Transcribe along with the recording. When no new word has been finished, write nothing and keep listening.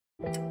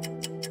Hi,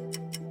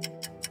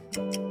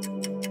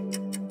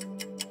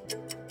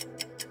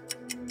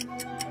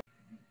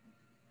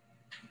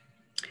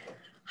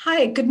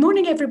 good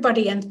morning,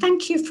 everybody, and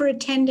thank you for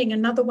attending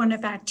another one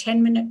of our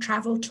 10-minute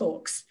travel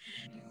talks.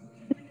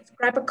 Let's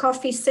grab a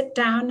coffee, sit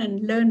down,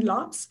 and learn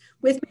lots.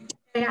 With me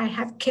today, I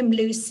have Kim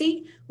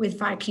Lucy with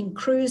Viking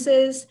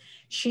Cruises.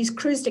 She's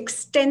cruised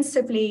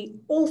extensively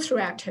all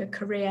throughout her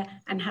career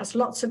and has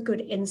lots of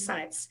good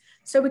insights.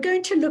 So we're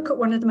going to look at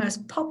one of the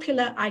most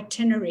popular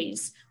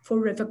itineraries for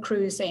river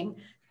cruising,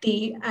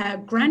 the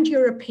Grand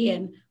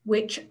European,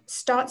 which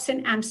starts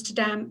in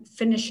Amsterdam,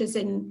 finishes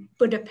in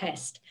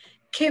Budapest.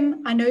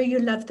 Kim, I know you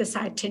love this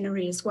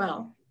itinerary as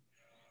well.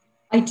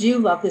 I do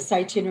love this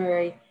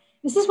itinerary.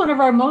 This is one of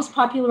our most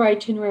popular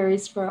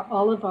itineraries for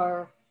all of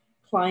our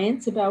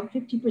clients. About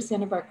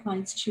 50% of our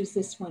clients choose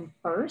this one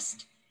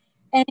first.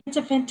 And it's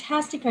a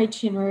fantastic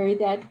itinerary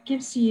that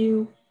gives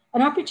you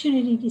an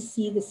opportunity to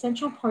see the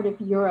central part of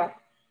Europe.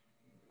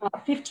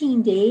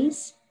 15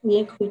 days, we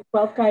include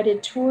 12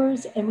 guided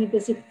tours, and we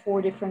visit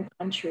 4 different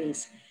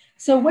countries.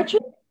 So what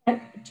you're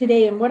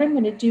today, and what I'm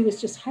going to do is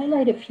just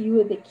highlight a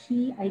few of the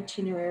key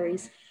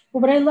itineraries. But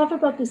what I love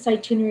about this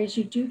itinerary is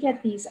you do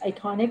get these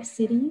iconic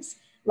cities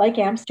like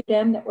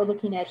Amsterdam that we're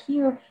looking at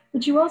here,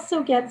 but you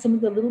also get some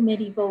of the little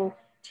medieval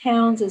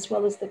towns as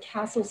well as the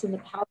castles and the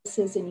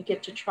palaces, and you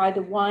get to try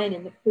the wine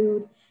and the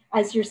food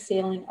as you're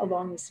sailing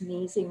along this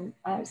amazing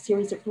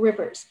series of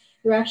rivers.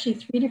 There are actually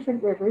 3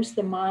 different rivers,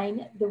 the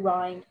Main, the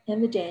Rhine,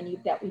 and the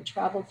Danube, that we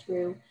travel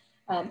through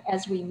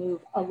as we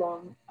move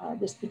along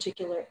this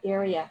particular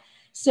area.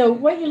 So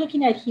what you're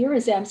looking at here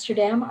is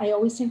Amsterdam. I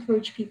always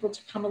encourage people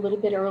to come a little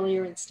bit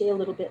earlier and stay a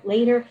little bit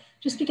later,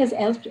 just because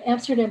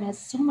Amsterdam has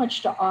so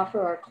much to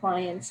offer our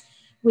clients,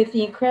 with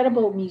the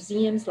incredible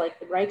museums like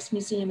the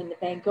Rijksmuseum and the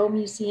Van Gogh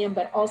Museum,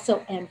 but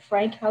also Anne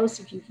Frank House,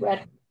 if you've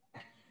read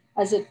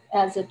as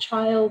a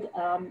child,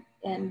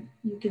 and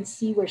you can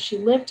see where she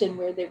lived and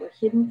where they were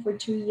hidden for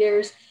 2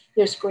 years.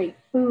 There's great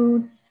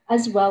food,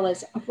 as well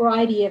as a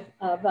variety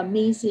of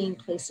amazing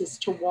places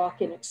to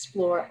walk and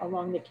explore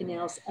along the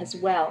canals as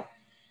well.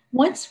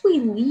 Once we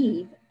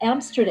leave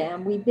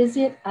Amsterdam, we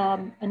visit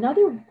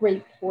another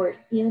great port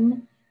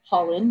in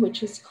Holland,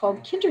 which is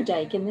called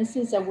Kinderdijk. And this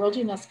is a World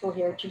UNESCO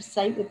Heritage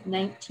Site with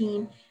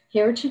 19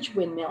 heritage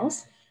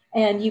windmills.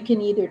 And you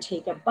can either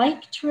take a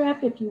bike trip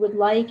if you would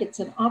like, it's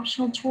an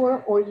optional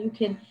tour, or you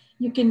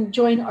can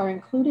join our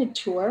included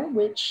tour,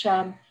 which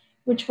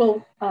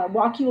will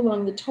walk you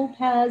along the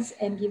towpaths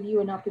and give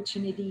you an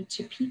opportunity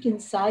to peek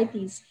inside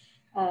these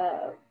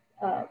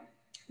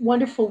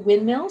wonderful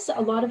windmills.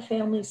 A lot of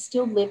families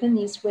still live in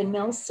these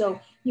windmills, so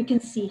you can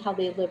see how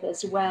they live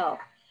as well.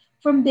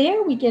 From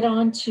there, we get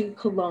on to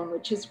Cologne,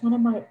 which is one of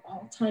my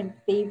all-time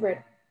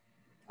favorite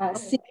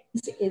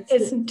cities.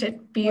 Isn't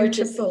it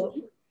beautiful?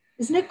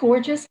 Isn't it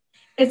gorgeous?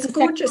 It's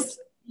gorgeous.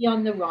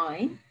 On the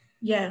Rhine.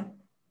 Yeah.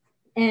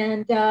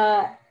 And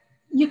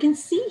you can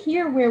see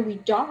here where we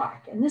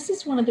dock. And this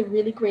is one of the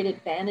really great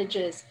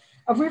advantages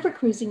of river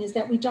cruising, is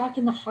that we dock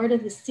in the heart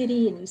of the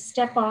city and you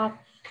step off.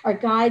 Our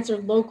guides are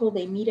local.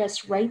 They meet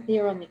us right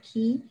there on the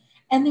quay.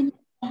 And then you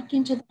walk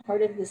into the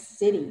heart of the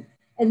city.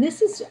 And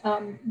this is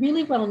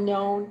really well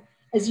known,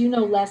 as you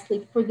know,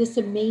 Leslie, for this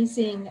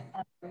amazing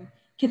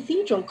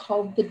cathedral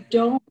called the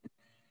Dome.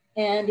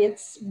 And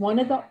it's one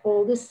of the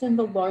oldest and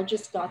the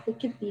largest Gothic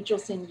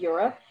cathedrals in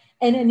Europe.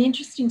 And an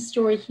interesting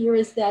story here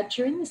is that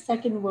during the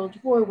Second World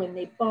War, when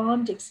they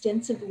bombed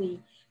extensively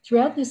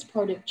throughout this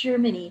part of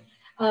Germany,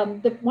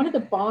 one of the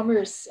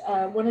bombers,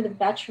 one of the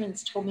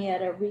veterans told me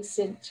at a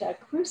recent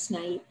cruise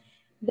night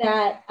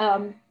that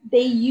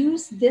they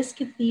used this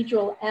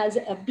cathedral as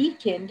a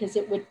beacon, because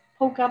it would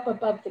poke up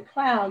above the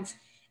clouds,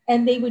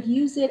 and they would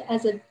use it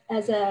as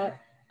a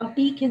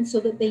beacon so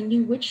that they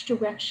knew which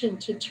direction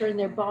to turn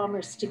their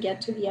bombers to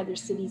get to the other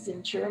cities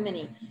in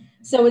Germany.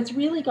 So it's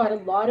really got a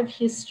lot of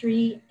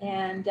history,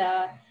 and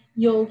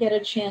you'll get a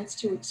chance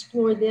to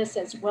explore this,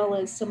 as well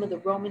as some of the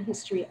Roman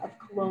history of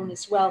Cologne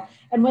as well.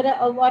 And what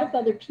a lot of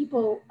other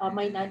people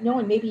might not know,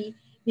 and maybe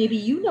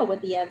you know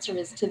what the answer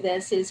is to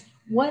this, is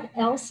what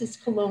else is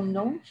Cologne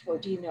known for?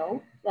 Do you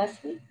know,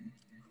 Leslie?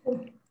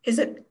 Is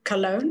it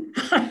Cologne?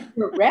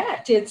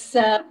 Correct. It's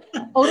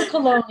eau de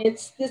Cologne.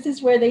 This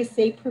is where they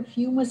say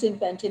perfume was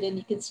invented, and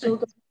you can still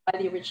go buy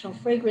the original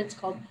fragrance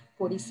called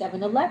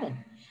 4711.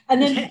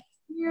 And then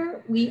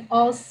here we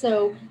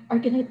also are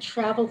going to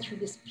travel through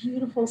this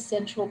beautiful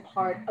central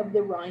part of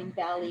the Rhine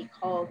Valley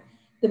called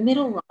the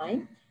Middle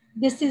Rhine.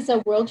 This is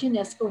a World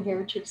UNESCO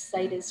Heritage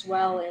Site as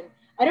well. And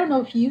I don't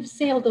know if you've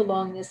sailed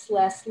along this,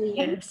 Leslie.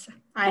 Yes,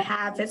 I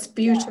have. It's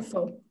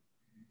beautiful.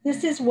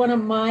 This is one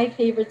of my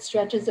favorite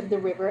stretches of the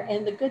river.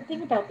 And the good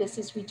thing about this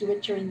is we do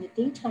it during the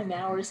daytime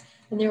hours,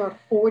 and there are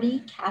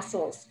 40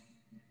 castles.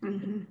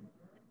 Mm-hmm.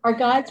 Our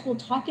guides will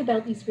talk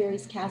about these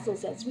various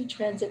castles as we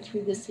transit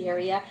through this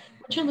area.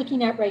 What you're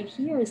looking at right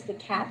here is the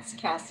Cat's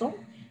Castle.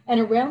 And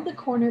around the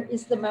corner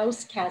is the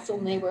Mouse Castle.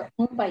 And they were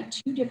owned by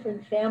 2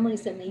 different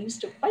families, and they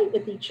used to fight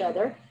with each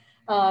other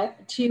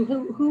to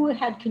who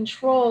had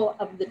control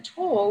of the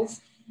tolls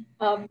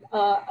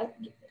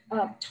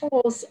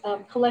tolls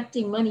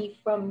collecting money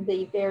from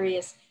the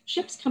various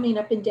ships coming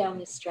up and down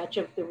this stretch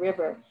of the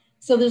river.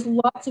 So there's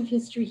lots of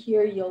history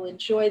here. You'll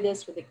enjoy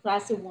this with a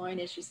glass of wine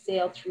as you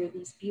sail through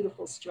these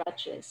beautiful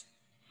stretches.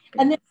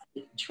 And then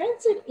we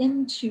transit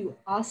into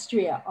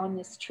Austria on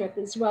this trip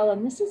as well.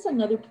 And this is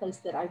another place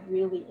that I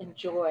really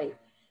enjoy.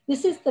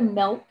 This is the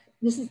Melk.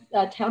 This is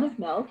a town of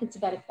Melk. It's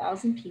about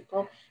 1,000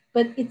 people,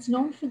 but it's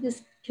known for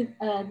this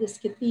this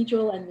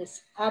cathedral and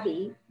this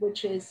abbey,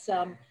 which is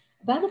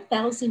about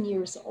 1,000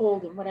 years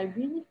old. And what I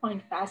really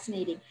find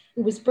fascinating,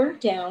 it was burnt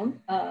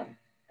down.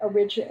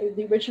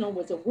 The original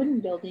was a wooden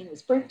building, it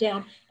was burnt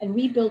down and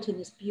rebuilt in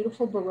this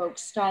beautiful Baroque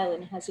style,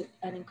 and it has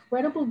an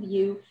incredible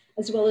view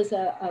as well as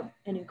an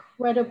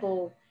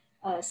incredible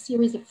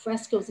series of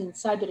frescoes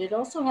inside. But it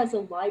also has a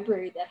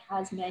library that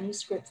has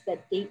manuscripts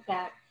that date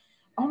back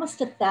almost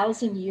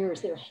 1,000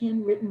 years. They're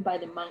handwritten by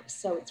the monks,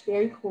 so it's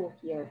very cool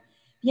here.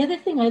 The other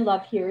thing I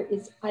love here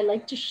is I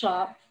like to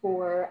shop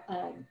for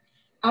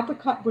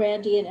apricot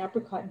brandy and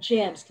apricot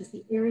jams, because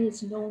the area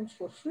is known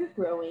for fruit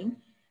growing.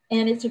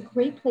 And it's a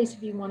great place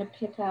if you want to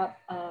pick up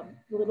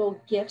little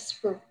gifts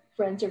for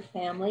friends or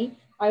family.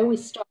 I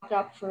always stock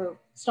up for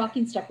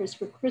stocking stuffers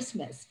for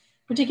Christmas,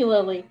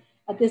 particularly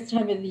at this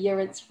time of the year.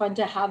 It's fun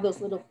to have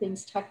those little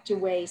things tucked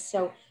away.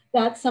 So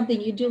that's something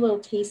you do a little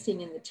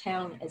tasting in the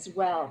town as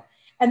well.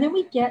 And then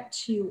we get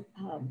to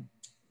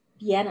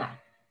Vienna.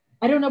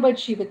 I don't know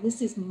about you, but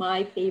this is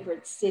my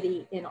favorite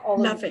city in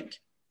all of it. Love it.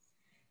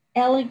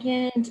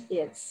 Elegant,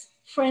 it's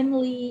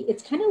friendly.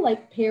 It's kind of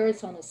like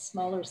Paris on a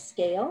smaller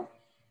scale.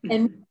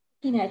 And what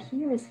we're looking at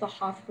here is the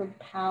Hofburg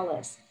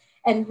Palace.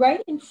 And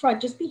right in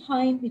front, just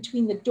between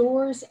the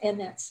doors and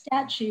that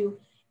statue,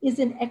 is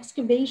an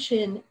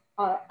excavation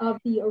of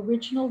the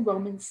original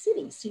Roman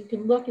city. So you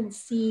can look and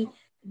see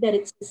that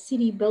it's a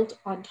city built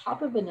on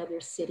top of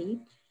another city.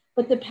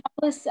 But the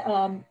palace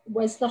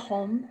was the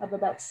home of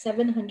about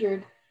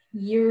 700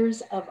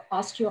 years of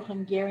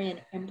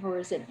Austro-Hungarian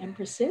emperors and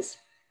empresses.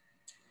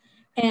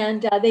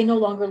 And they no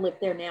longer live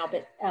there now,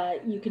 but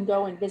you can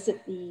go and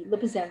visit the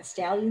Lipizan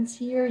Stallions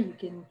here. You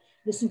can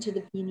listen to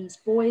the Viennese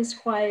Boys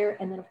Choir.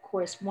 And then, of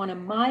course, one of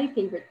my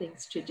favorite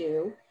things to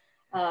do,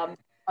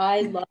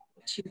 I love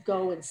to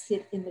go and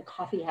sit in the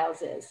coffee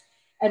houses.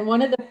 And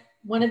one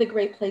of the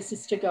great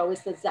places to go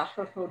is the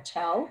Sacher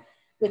Hotel,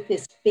 with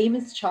this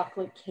famous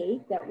chocolate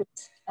cake that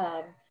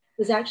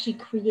was actually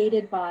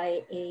created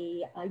by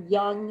a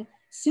young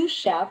sous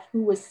chef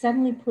who was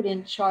suddenly put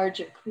in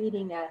charge of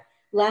creating a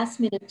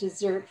last-minute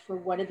dessert for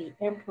one of the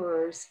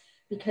emperors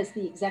because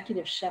the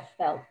executive chef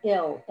fell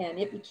ill, and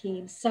it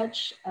became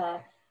such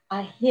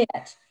a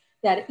hit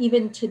that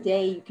even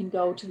today you can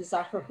go to the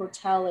Sacher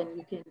Hotel and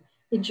you can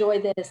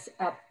enjoy this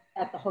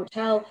at the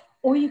hotel,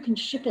 or you can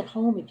ship it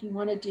home if you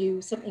want to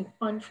do something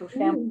fun for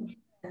family and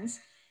friends.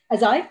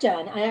 As I've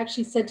done, I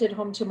actually sent it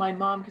home to my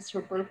mom because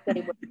her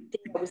birthday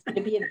was going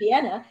to be in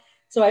Vienna.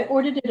 So I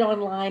ordered it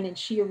online, and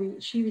she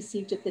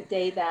received it the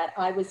day that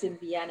I was in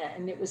Vienna,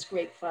 and it was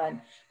great fun.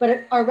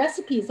 But our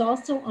recipe is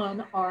also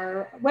on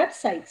our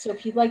website. So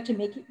if you'd like to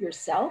make it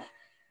yourself,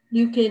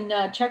 you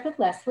can check with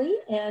Leslie,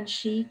 and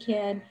she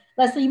can,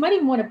 Leslie, you might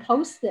even want to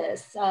post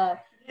this.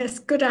 Yes,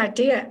 good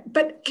idea.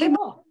 But can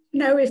I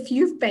know if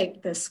you've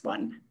baked this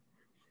one?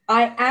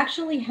 I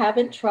actually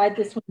haven't tried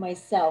this one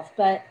myself,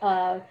 but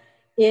I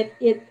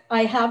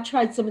have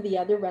tried some of the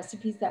other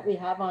recipes that we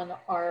have on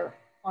our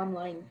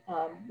online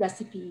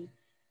recipe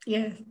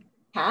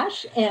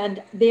cache,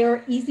 and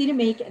they're easy to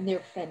make and they're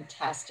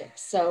fantastic.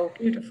 So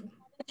beautiful.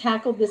 I haven't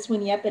tackled this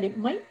one yet, but it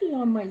might be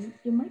on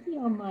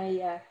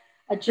my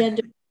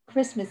agenda for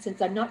Christmas,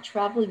 since I'm not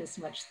traveling as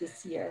much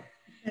this year.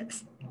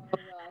 Yes. So,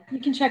 you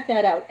can check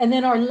that out. And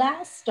then our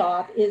last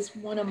stop is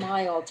one of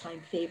my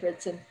all-time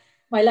favorites. And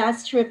my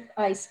last trip,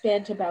 I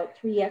spent about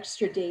 3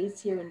 extra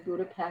days here in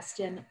Budapest,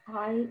 and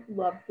I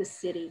love the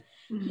city.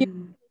 Here,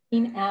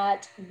 looking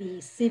at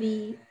the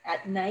city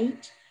at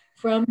night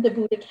from the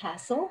Buda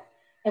Castle,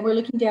 and we're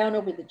looking down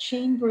over the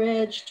chain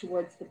bridge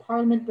towards the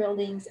Parliament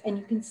buildings, and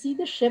you can see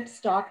the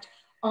ships docked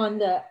on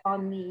the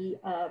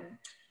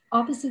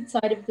opposite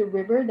side of the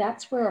river.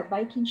 That's where our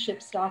Viking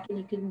ships dock, and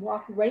you can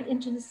walk right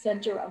into the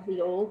center of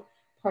the old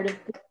part of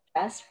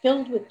Budapest,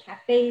 filled with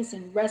cafes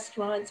and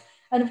restaurants,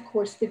 and of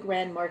course the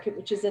Grand Market,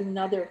 which is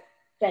another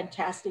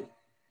fantastic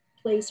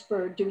place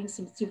for doing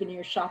some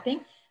souvenir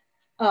shopping.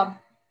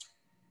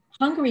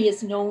 Hungary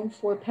is known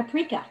for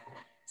paprika.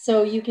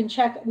 So you can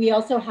check, we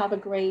also have a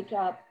great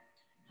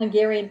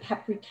Hungarian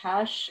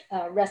paprikash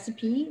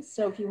recipe.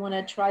 So if you want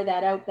to try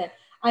that out, but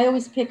I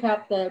always pick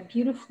up the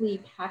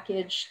beautifully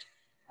packaged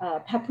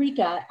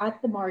paprika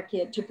at the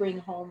market to bring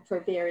home for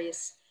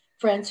various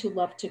friends who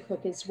love to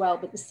cook as well.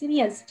 But the city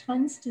has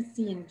tons to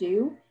see and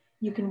do.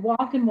 You can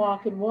walk and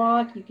walk and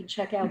walk. You can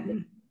check out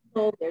the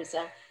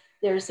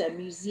there's a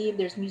museum,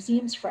 there's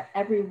museums for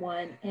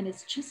everyone. And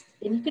it's just,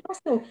 and you can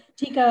also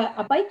take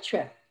a bike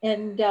trip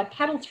and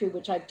paddle through,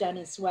 which I've done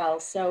as well.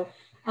 So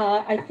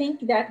I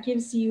think that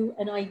gives you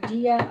an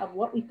idea of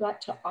what we've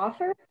got to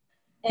offer.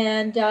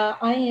 And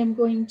I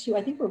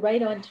think we're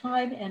right on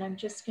time, and I'm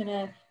just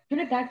gonna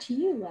turn it back to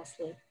you,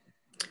 Leslie.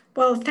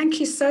 Well, thank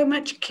you so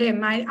much,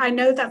 Kim. I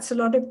know that's a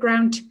lot of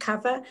ground to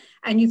cover,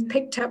 and you've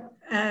picked up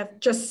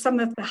just some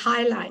of the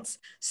highlights.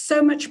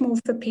 So much more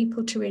for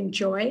people to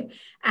enjoy.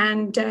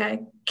 And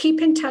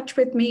keep in touch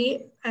with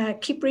me.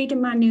 Keep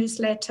reading my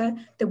newsletter.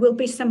 There will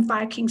be some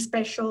Viking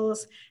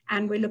specials,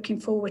 and we're looking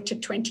forward to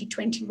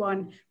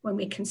 2021 when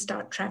we can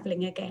start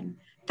traveling again.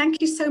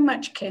 Thank you so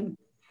much, Kim.